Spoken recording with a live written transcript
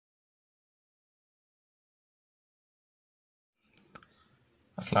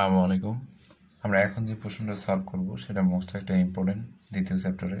আসসালামু আলাইকুম। আমরা এখন যে প্রশ্নটা সলভ করব সেটা মোস্ট একটা ইম্পর্টেন্ট দ্বিতীয়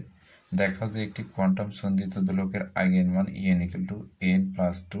চ্যাপ্টারে। দেখা যে একটি কোয়ান্টাম সন্দিগ্ধ দোলকের আইগেন মান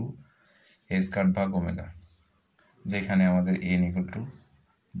n+2 a স্কয়ার ভাগ ওমেগা, যেখানে আমাদের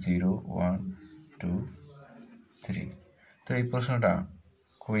n=0, 1, 2, 3। তো এই প্রশ্নটা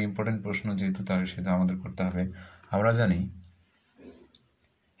খুব ইম্পর্টেন্ট প্রশ্ন, যেহেতু তার সাথে আমাদের করতে হবে। আমরা জানি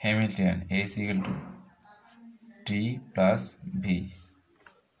হ্যামিল্টনিয়ান a=t+v।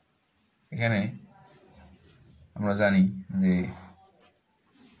 এখানে আমরা জানি যে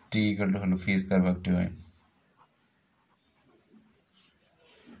t হলো v স্কয়ার ভাগ 2m,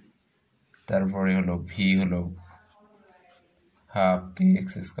 তারপরে হলো v হলো হাফ kx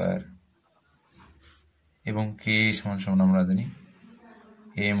স্কয়ার, এবং k সমান সমান আমরা জানি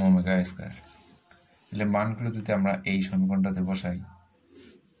m ওমেগা স্কয়ার। তাহলে মানগুলো যদি আমরা এই সমীকরণটাতে বসাই,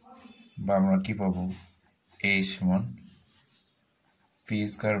 বা আমরা কি পাবো, a সমান v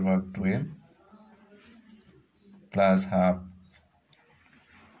স্কয়ার ভাগ 2m plus half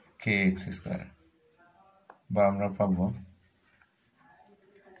kx square, বা আমরা পাবো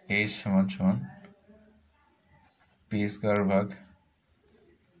a সমান সমান p স্কয়ার ভাগ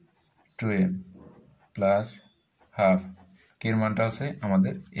 2m প্লাস হাফ k এর মানটা আছে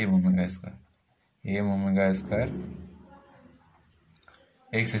আমাদের m omega square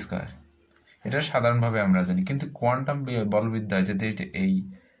x square. এটা সাধারণভাবে আমরা জানি, কিন্তু কোয়ান্টাম বলবিদ্যায় যদি এই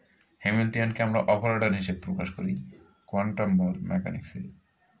হ্যামিল্টনিয়ানকে আমরা অপারেটর হিসেবে প্রকাশ করি, কোয়ান্টাম বল মেকানিক্সে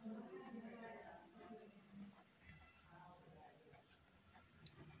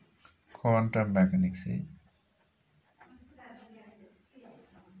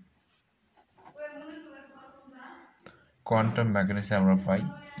আমরা পাই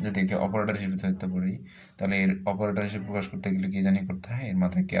যদি একে অপারেটর হিসেবে ধরতে পারি, তাহলে এর অপারেটর হিসেবে প্রকাশ করতে গেলে কি জানি করতে হয়, এর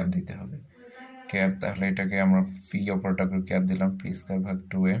মাথায় ক্যাপ দিতে হবে। ক্যাপ, তাহলে এটাকে আমরা পি অপারেটর করে ক্যাপ দিলাম, পি স্কয়ার ভাগ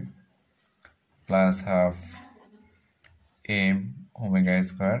 2m plus half m omega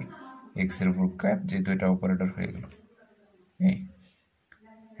square x এর উপর ক্যাপ, যেহেতু এটা অপারেটর হয়ে গেল।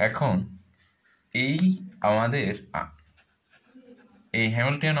 এখন এই আমাদের এই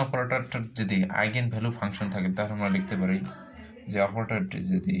হ্যামিল্টনিয়ান অপারেটরটার যদি আইগেন ভ্যালু ফাংশন থাকে, তাহলে আমরা লিখতে পারি যে অপারেটরটি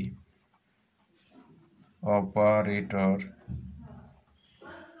যদি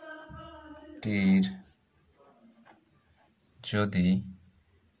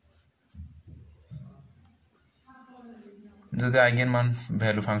যদি আইগেন মান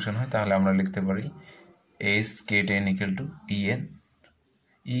ভ্যালু ফাংশন হয়, তাহলে আমরা লিখতে পারি s ket n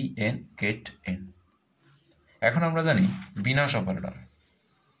en ket n। এখন আমরা জানি বিনাশ অপারেটর।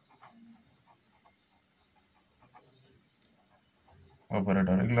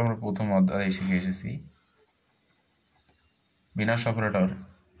 এগুলো আমরা প্রথম অধ্যায়ে শিখে এসেছি। বিনাশ অপারেটর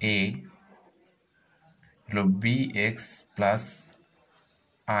a হলো bx প্লাস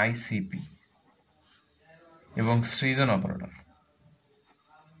icp, এবং সৃজন operator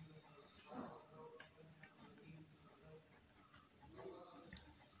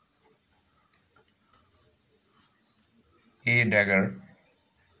a dagger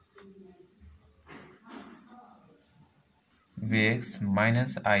bx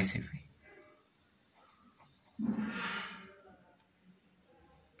minus icp।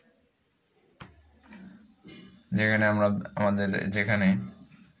 যেখানে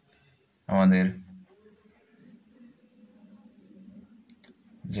আমাদের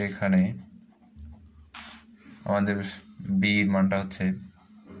b এর মানটা হচ্ছে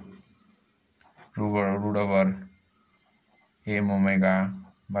রুট ওভার m ওমেগা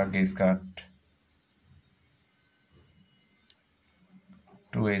ভাগ স্কয়ার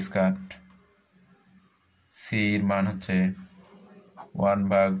 2a স্কয়ার, c এর মান হচ্ছে 1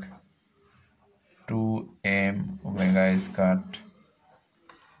 ভাগ 2m ওমেগা স্কয়ার।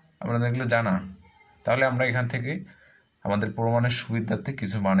 আমরা দেখলে জানা, তাহলে আমরা এখান থেকে আমাদের প্রমাণের সুবিধার্থে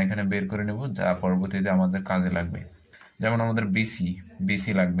কিছু মান এখানে বের করে নেব, যা পরবর্তীতে আমাদের কাজে লাগবে। যেমন আমাদের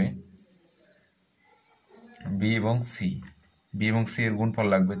বিসি লাগবে, বি এবং সি এর গুণফল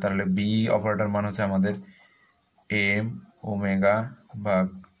লাগবে। তাহলে বি অপারেটর মান হচ্ছে আমাদের m ওমেগা ভাগ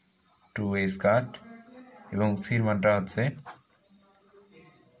 2a স্কয়ার, এবং সির মানটা হচ্ছে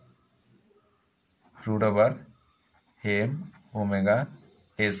root over m omega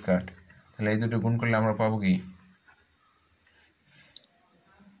a square. তাহলে এই দুটো গুণ করলে আমরা পাবো কি,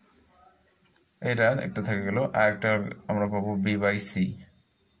 এটা একটা থেকে গেল, আর একটা আমরা পাবো বি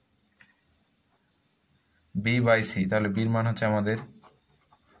বাই সি। তাহলে বির মান হচ্ছে আমাদের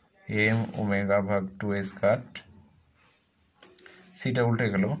m ওমেগা ভাগ 2a স্কয়ার, সিটা উল্টে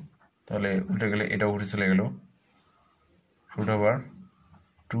গেল, তাহলে উল্টে গেলে এটা উঠে চলে গেল, root over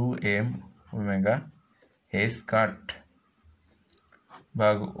 2m omega a square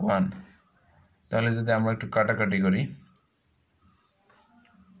ভাগ 1। তাহলে যদি আমরা একটু কাটাকাটি করি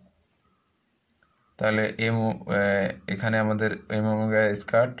তাহলে এখানে আমাদের এম ওমেগা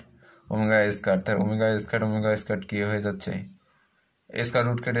স্কয়ার তার ওমেগা স্কয়ার কি হয়ে যাচ্ছে, স্কয়ার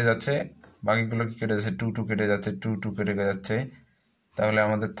রুট কেটে যাচ্ছে, বাকিগুলো কি কেটে যাচ্ছে, 2 কেটে যাচ্ছে, 2 কেটে যাচ্ছে। তাহলে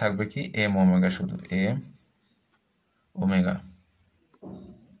আমাদের থাকবে কি এম ওমেগা, শুধু এম ওমেগা।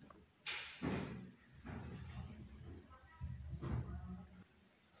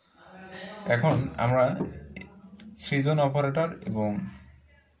 এখন আমরা সৃজন অপারেটর এবং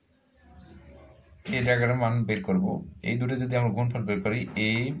এ ড্যাগারের মান বের করব। এই দুটো যদি আমরা গুণফল বের করি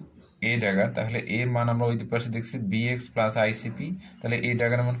এ ড্যাগার, তাহলে এর মান আমরা ওই পাশে দেখছি বিএক্স প্লাস আইসিপি, তাহলে এ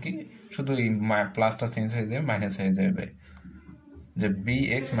ড্যাগারের মান কি, শুধু এই প্লাসটা চেঞ্জ হয়ে যাবে, মাইনাস হয়ে যাবে, যে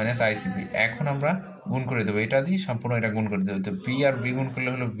বিএক্স মাইনাস আইসিপি। এখন আমরা গুণ করে দেবো, এটা দিয়ে সম্পূর্ণ এটা গুণ করে দেবো। তো বি আর বি গুণ করলে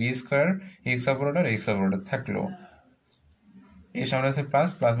হলো বি স্কোয়ার, এক্স অপারেটর থাকলো, এর সামনে আছে প্লাস,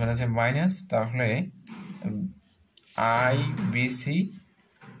 প্লাস মানে আছে মাইনাস, তাহলে I B C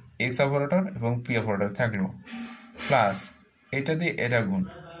x operator এবং পি অপারেটর থাকলো, প্লাস এটা দিয়ে এটা গুণ,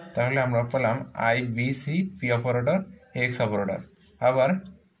 তাহলে আমরা পেলাম I B C P operator x operator. আবার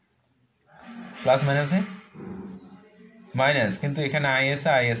প্লাস মাইনাসে মাইনাস, কিন্তু এখানে আই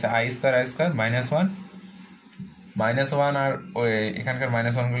স্কয়ার -1 আর ওই এখানকার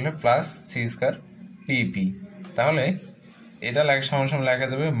 -1 করলে প্লাস সি স্কয়ার পিপি। তাহলে এটা সমান লেখা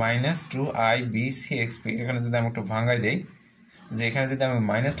যাবে -2 I B C x P. এখানে যদি আমি একটু ভাঙাই দেই, যে এখানে যদি আমি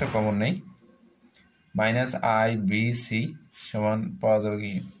মাইনাসটা কমন নেই, মাইনাস আই বি সি সমান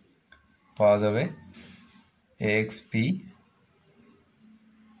পাওয়া যাবে এক্স পি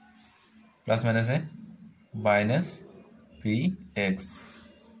প্লাস মাইনাসে মাইনাস পি এক্স।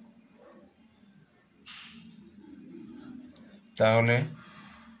 তাহলে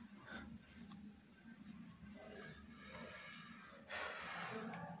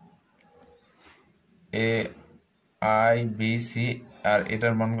এ আই বি সি আর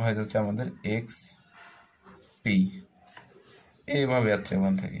এটার মান হয়ে যাচ্ছে আমাদের এক্স পি, এইভাবে যাচ্ছে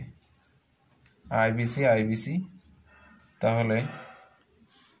ওখান থেকে আইবিসি, তাহলে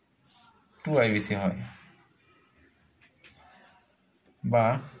 2 আইবিসি হয়, বা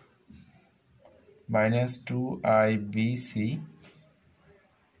 -2 আইবিসি।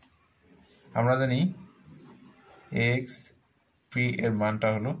 আমরা জানি এক্স পি এর মানটা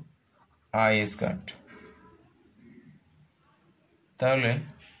হলো আই স্কয়ার, তাহলে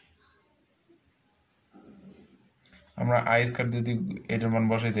আমরা আই স্কয়ার যদি এটার মান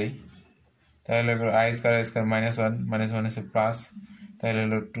বসে দেই, তাহলে আই স্কয়ার -1 এসে প্লাস, তাহলে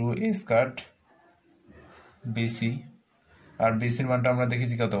হলো 2 এ স্কয়ার বিসি। আর বিসির মানটা আমরা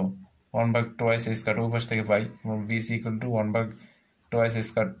দেখেছি কত, 1/2 এ স্কয়ার, ওই পাশ থেকে পাই, BC equal to 1/2 A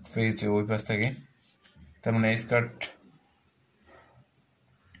square পেয়েছে ওই পাশ থেকে, তার মানে স্কয়ার,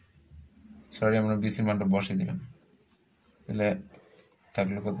 সরি আমরা বিসির মানটা বসে দিলাম, তাহলে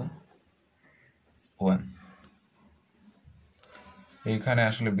থাকলো কত 1। এইখানে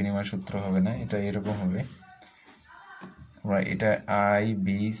আসলে বিনিময় সূত্র হবে না, এটা এরকম হবে, আমরা এটা I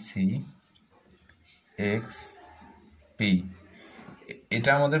B C x P, এটা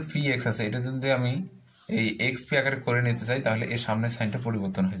আমাদের পি এক্স আছে, এটা যদি আমি এই এক্স পি আকারে করে নিতে চাই, তাহলে এর সামনে সাইনটা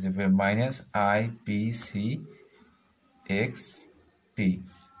পরিবর্তন হয়ে যাবে, minus I P C x P,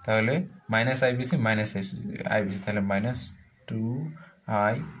 তাহলে মাইনাস আইবিসি আইবিসি, তাহলে -2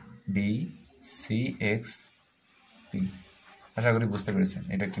 I B C x P. আশা করি বুঝতে পেরেছেন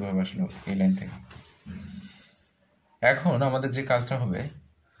এটা কিভাবে আসলো এই লাইন থেকে। এখন আমাদের যে কাজটা হবে,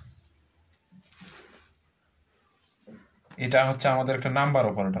 এটা হচ্ছে আমাদের একটা নাম্বার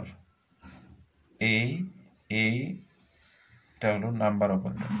অপারেটর, এটা হলো নাম্বার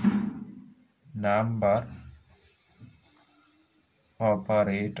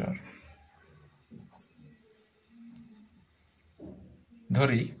অপারেটর।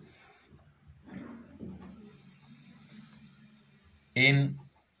 ধরি এন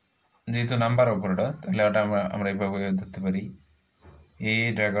যেহেতু নাম্বার অপারেটর, তাহলে ওটা আমরা এইভাবে ধরতে পারি, এ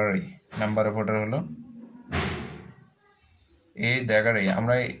ড্যাগার নাম্বার অপারেটর হলো এ ড্যাগার।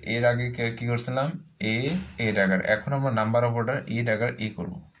 আমরা এর আগে কি করছিলাম, এ ড্যাগার, এখন আমরা নাম্বার অপারেটর এ ড্যাগার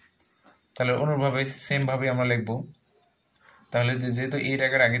করব। তাহলে অনুরূপভাবে সেম ভাবে আমরা লিখবো, তাহলে যেহেতু এ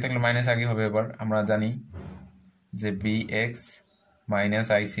ড্যাগার আগে থাকলে মাইনাস আগে হবে, এবার আমরা জানি যে বি এক্স মাইনাস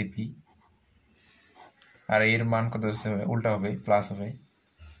আইসিপি, আর এর মান কত হবে, উল্টা হবে, প্লাস হবে,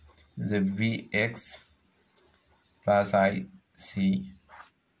 যে বি এক্স প্লাস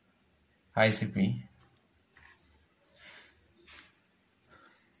আইসিপি।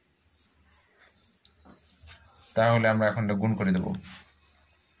 তাহলে আমরা এখন গুণ করে দেব,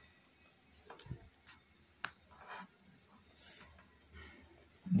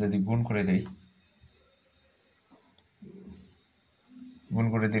 যদি গুণ করে দেই, গুণ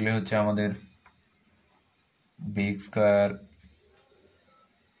করে দিলে হচ্ছে আমাদের bx square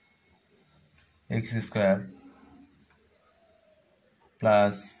x square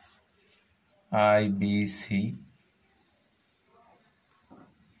plus ibc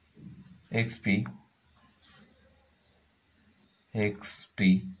xp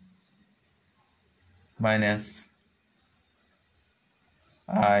minus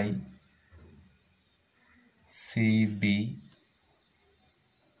icb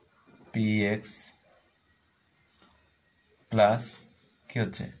px plus কি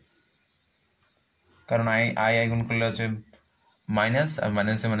হচ্ছে, কারণ আই গুণ করলে হচ্ছে মাইনাস, আর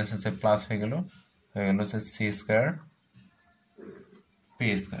মাইনাসে মাইনাস হচ্ছে প্লাস হয়ে গেল হচ্ছে সি স্কয়ার পি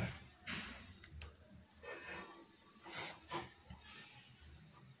স্কয়ার।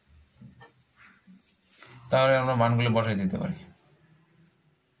 তাহলে আমরা মানগুলো বসাই দিতে পারি।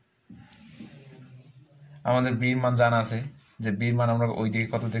 আমাদের বির মান জানা আছে, যে বির মান আমরা ওই দিকে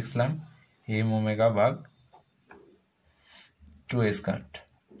কত দেখছিলাম, এম ওমেগা ভাগ 2 স্কয়ার।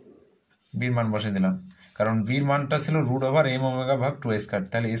 বির মান বসে দিলাম, কারণ বির মানটা ছিল রুট ওভার এম ওমেগা ভাগ 2 স্কয়ার,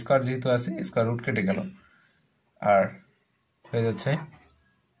 তাহলে স্কয়ার যেহেতু আছে স্কয়ার রুট কেটে গেল, আর হয়ে যাচ্ছে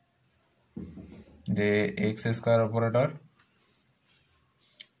যে x square operator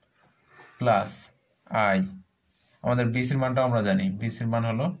plus I, আমাদের বিসির মানটা আমরা জানি, বিসির মান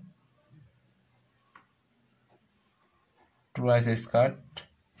হলো 2i স্কয়ার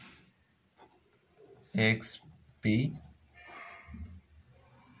এক্স পি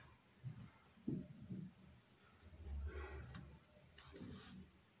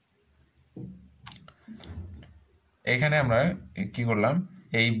এখানে আমরা কি করলাম,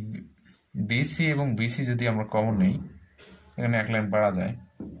 এই বিসি এবং বিসি যদি আমরা কমন নেই, এখানে এক লাইন পাওয়া যায়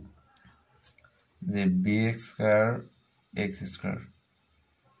যে bx square x square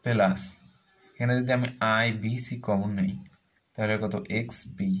plus, এখানে যদি আমি আই বিসি কমন নেই তাহলে কত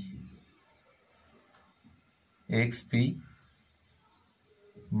xp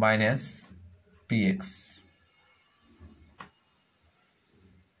মাইনাস px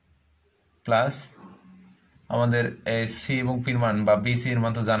প্লাস আমাদের সি এবং পির মান বা বিসি এর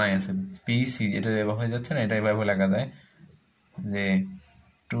মান তো জানাই আছে, বিসি এটা এভাবে হয়ে যাচ্ছে না, এটা এভাবে লেখা যায় যে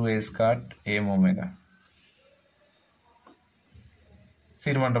 2a স্কয়ার m ওমেগা,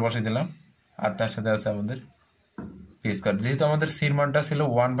 সির মানটা বসিয়ে দিলাম, আর তার সাথে আছে আমাদের পি স্কয়ার। যেহেতু আমাদের সির মানটা ছিল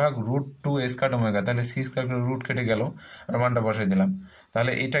 1 ভাগ রুট 2 স্কয়ার ওমেগা, তাহলে সি স্কয়ার রুট কেটে গেল, আর মানটা বসিয়ে দিলাম।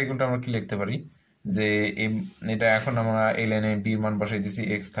 তাহলে এটা এগুলো আমরা কি লিখতে পারি, যে এটা এখন আমরা এই লাইনে বি মান বসাই দিছি,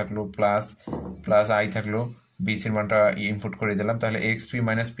 এক্স থাকলো প্লাস আই থাকলো, বি সির মানটা ইনপুট করে দিলাম, তাহলে x P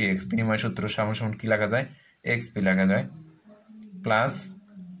minus P x বিনিময় সূত্র সমান সমান কি লেখা যায়, এক্স পি লেখা যায় প্লাস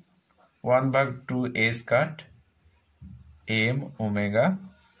 1 ভাগ 2 এ square M omega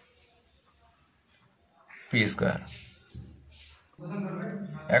P square.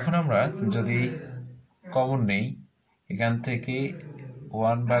 এখন আমরা যদি কমন নেই, এখান থেকে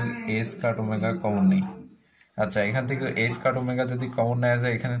 1 ভাগ এ স্কয়ার ওমেগা কমন নেই, আচ্ছা এখান থেকে এ স্কয়ার ওমেগা যদি কমন নেওয়া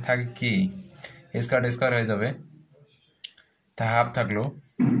যায়, এখানে থাকে কি এ স্কয়ার হয়ে যাবে, তা হাফ থাকলো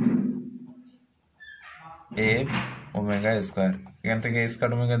এ ওমেগা স্কয়ার, এখান থেকে এ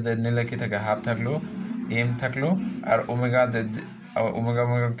স্কয়ার ওমেগা নিলে কি থাকে, হাফ থাকলো এম থাকলো, আর ওমেগা ওমেগা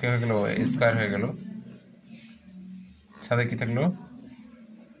ওমেগা কি হয়ে গেল, স্কয়ার হয়ে গেল, সাথে কি থাকলো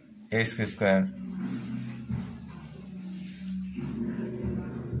এক্স স্কয়ার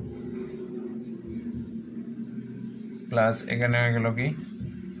প্লাস এখানে হয়ে গেল কি,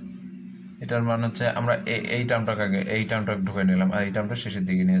 এটার মান হচ্ছে আমরা এই টার্মটাকে আগে এই টার্মটা ঢুকে নিলাম, আর এই টার্মটা শেষের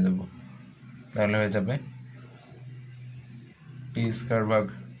দিকে নিয়ে যাব, তাহলে হয়ে যাবে পি স্কয়ার ভাগ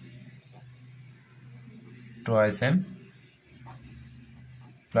 2m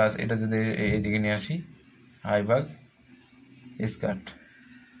প্লাস এটা যদি এইদিকে নিয়ে আসি আই ভাগ স্কয়ার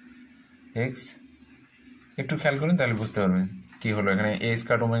এক্স, একটু খেয়াল করেন তাহলে বুঝতে পারবেন কি হলো, এখানে এ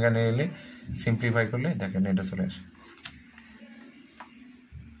স্কয়ার ওমেগা নিয়ে এলে সিম্পলিফাই করলে দেখেন এটা চলে আসে।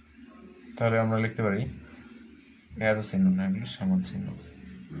 তাহলে আমরা লিখতে পারি এরো চিহ্ন না এগুলো সমান চিহ্ন,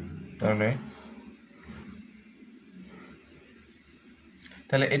 তাহলে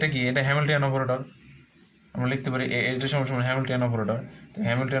এটা কি, এটা হ্যামিল্টনিয়ান অপারেটর, আমরা লিখতে পারি এটা সমান সমান হ্যামিল্টনিয়ান অপারেটর। তো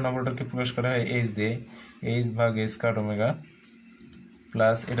হ্যামিল্টনিয়ান অপারেটরকে প্রকাশ করা হয় এইচ দিয়ে, এইচ ভাগ এ স্কয়ার ওমেগা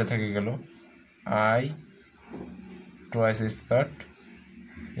প্লাস এটা থেকে গেল I twice square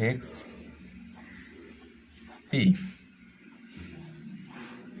x P.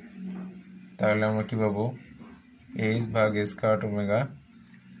 তাহলে আমরা কি পাবো, এইচ ভাগ এ স্কয়ার ওমেগা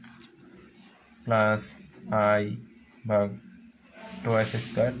প্লাস আই ভাগ টুয়াইস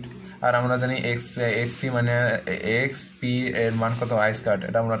স্কয়ার, আর আমরা জানি এক্সপি মানে এক্সপি এর মান কত আই স্কয়ার,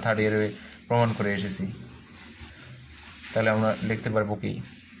 এটা আমরা থার্ড ইয়ারে প্রমাণ করে এসেছি। তাহলে আমরা লিখতে পারবো কি,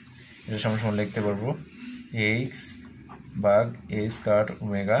 এটা সমান লিখতে পারবো এক্স ভাগ এ স্কয়ার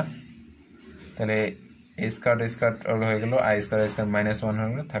ওমেগা, তাহলে এ স্কয়ার হয়ে গেল আই স্কয়ার -1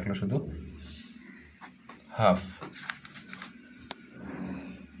 হয়ে গেল, থাকলো শুধু হাফ।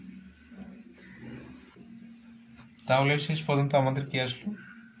 তাহলে শেষ পর্যন্ত আমাদের কি আসলো,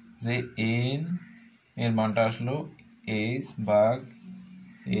 যে এন এর মানটা আসলো এইচ ভাগ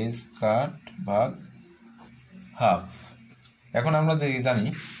এ স্কয়ার ভাগ হাফ। এখন আমরা জানি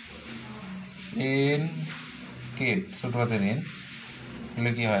এন কেট ছোট হাতের এন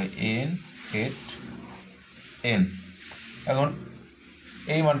হলে কি হয়, এন কেট এন। এখন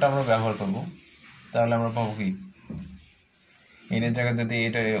এই মানটা আমরা ব্যবহার করব, তাহলে আমরা পাবো কি, এন এর জায়গায় যদি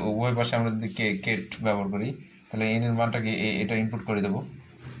এটা উভয় পাশে আমরা যদি কেট ব্যবহার করি, তাহলে এন এর মানটাকে এটা ইনপুট করে দেবো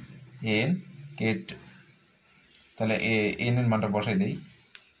এন কেট, তাহলে এন এর মানটা বসাই দেই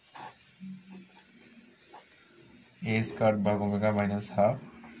এ স্কয়ার ভাগ ওমেগা মাইনাস হাফ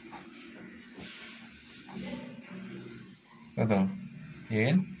কত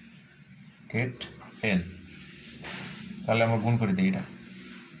এন কেট এন। তাহলে আমরা গুণ করে দিই, এটা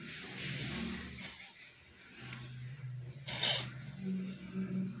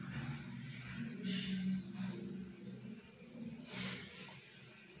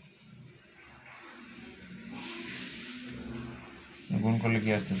গুণ করলে কি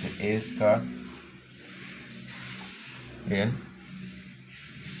আসতেছে এ স্কয়ার এন,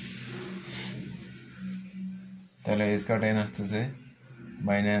 তাহলে এ স্কয়ার এন আসতেছে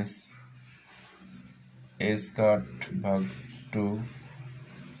মাইনাস এ স্কয়ার ভাগ 2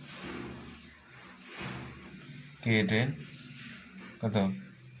 কেট এন কত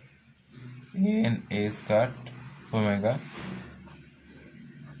N A square omega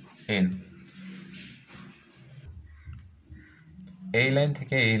N. এই লাইন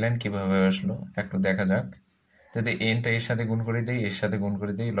থেকে এই লাইন কিভাবে আসলো একটু দেখা যাক। যদি এনটা এর সাথে গুণ করে দিই, এর সাথে গুণ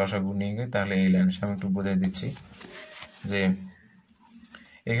করে দিই, লসাগু নিয়ে গিয়ে, তাহলে এই লাইন আমি একটু বোঝাই দিচ্ছি যে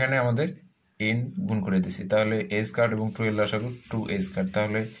এখানে আমাদের এন গুণ করে দিচ্ছি, তাহলে এ স্কয়ার এবং 2 এর লসাগু 2 এ স্কয়ার,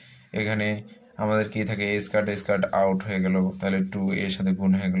 তাহলে এখানে আমাদের কি থাকে এ স্কয়ার আউট হয়ে গেল, তাহলে 2 এর সাথে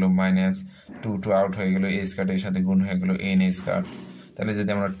গুণ হয়ে গেল মাইনাস 2 আউট হয়ে গেল, এ স্কয়ার এর সাথে গুণ হয়ে গেল এন এ স্কয়ার। তাহলে যদি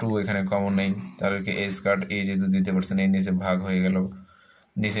আমরা 2 এখানে কমন নেই, তাহলে কি এ স্কয়ার এই যেহেতু দিতে পারছেন এর নিচে ভাগ হয়ে গেল,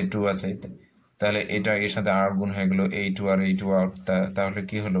 নিচে 2 আছে, তাহলে এটা এর সাথে আর গুণ হয়ে গেল এই 2 আর এই 2 আউট, তাহলে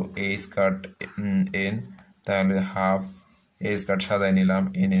কি হলো এ স্কয়ার এন, তাহলে হাফ এ স্কয়ার সাজায় নিলাম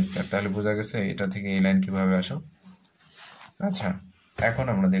এন স্কয়ার। তাহলে বোঝা গেছে এটা থেকে এই লাইন কিভাবে আসো। আচ্ছা, এখন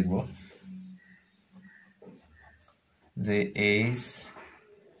আমরা দেখব যে এইচ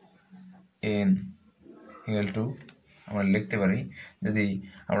এন ইকুয়াল টু আমরা লিখতে পারি, যদি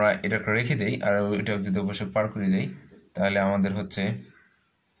আমরা এটা রেখে দেই আর এটা যদি অবশ্যই পার করে দেই, তাহলে আমাদের হচ্ছে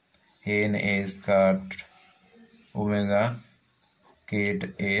N A square omega Kate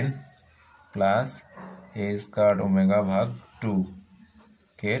N plus A square omega ভাগ 2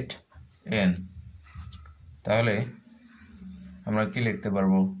 কেট এন। তাহলে আমরা কি লিখতে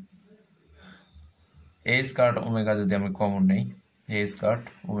পারবো, এ স্কয়ার ওমেগা যদি আমি কমন নেই, এ স্কয়ার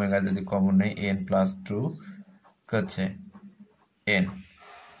ওমেগা যদি কমন নেই, এন প্লাস 2 হচ্ছে এন,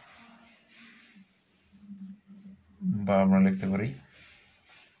 বা আমরা লিখতে পারি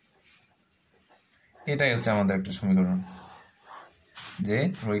এটাই হচ্ছে আমাদের একটা সমীকরণ, যে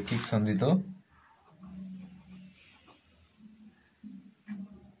রৈখিক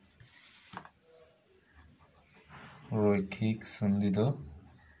সন্দিত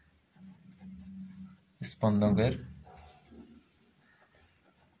স্পন্দকের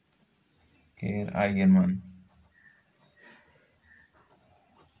আইগেন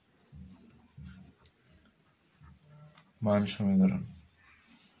মান সমীকরণ।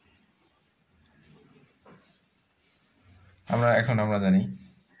 আমরা জানি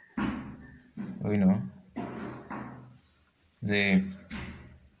যে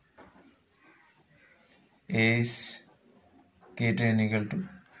H Kate N equal to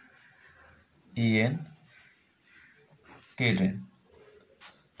EN Kate N,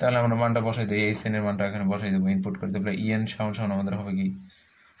 তাহলে আমরা মানটা বসাই দিই, এইচ এন এর মানটা এখানে বসাই দেবো, ইনপুট করে দেবো, ইএন সমান আমাদের হবে কি,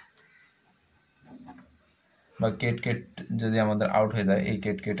 বা কেট যদি আমাদের আউট হয়ে যায়, এই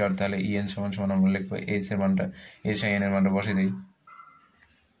কেট আর, তাহলে ইএন সমান আমরা লিখবো এইচ এর মানটা, এইচ এন এর মানটা বসাই দিই,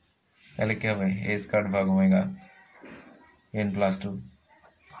 তাহলে কি হবে এ স্কয়ার ভাগ ওমেগা এন প্লাস 2,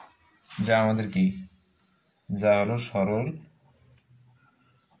 যা আমাদের কি, যা হলো সরল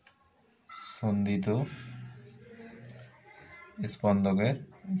সন্দিত স্পন্দকের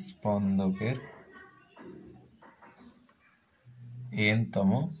এন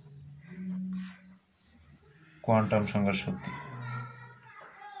তম কোয়ান্টাম সংখ্যার শক্তি।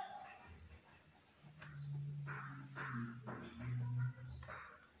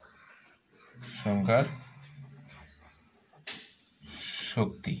 সংখ্যার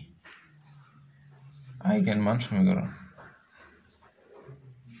শক্তি আইগেন মান সমীকরণ।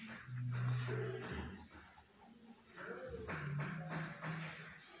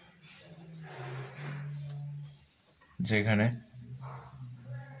 যেখানে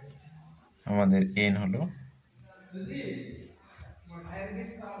আমাদের n হলো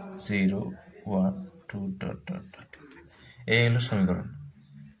 0 1 2 এই হলো সমীকরণ।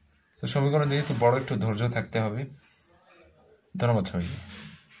 তো সমীকরণ যেহেতু বড়, একটু ধৈর্য থাকতে হবে। ধন্যবাদ সবাইকে।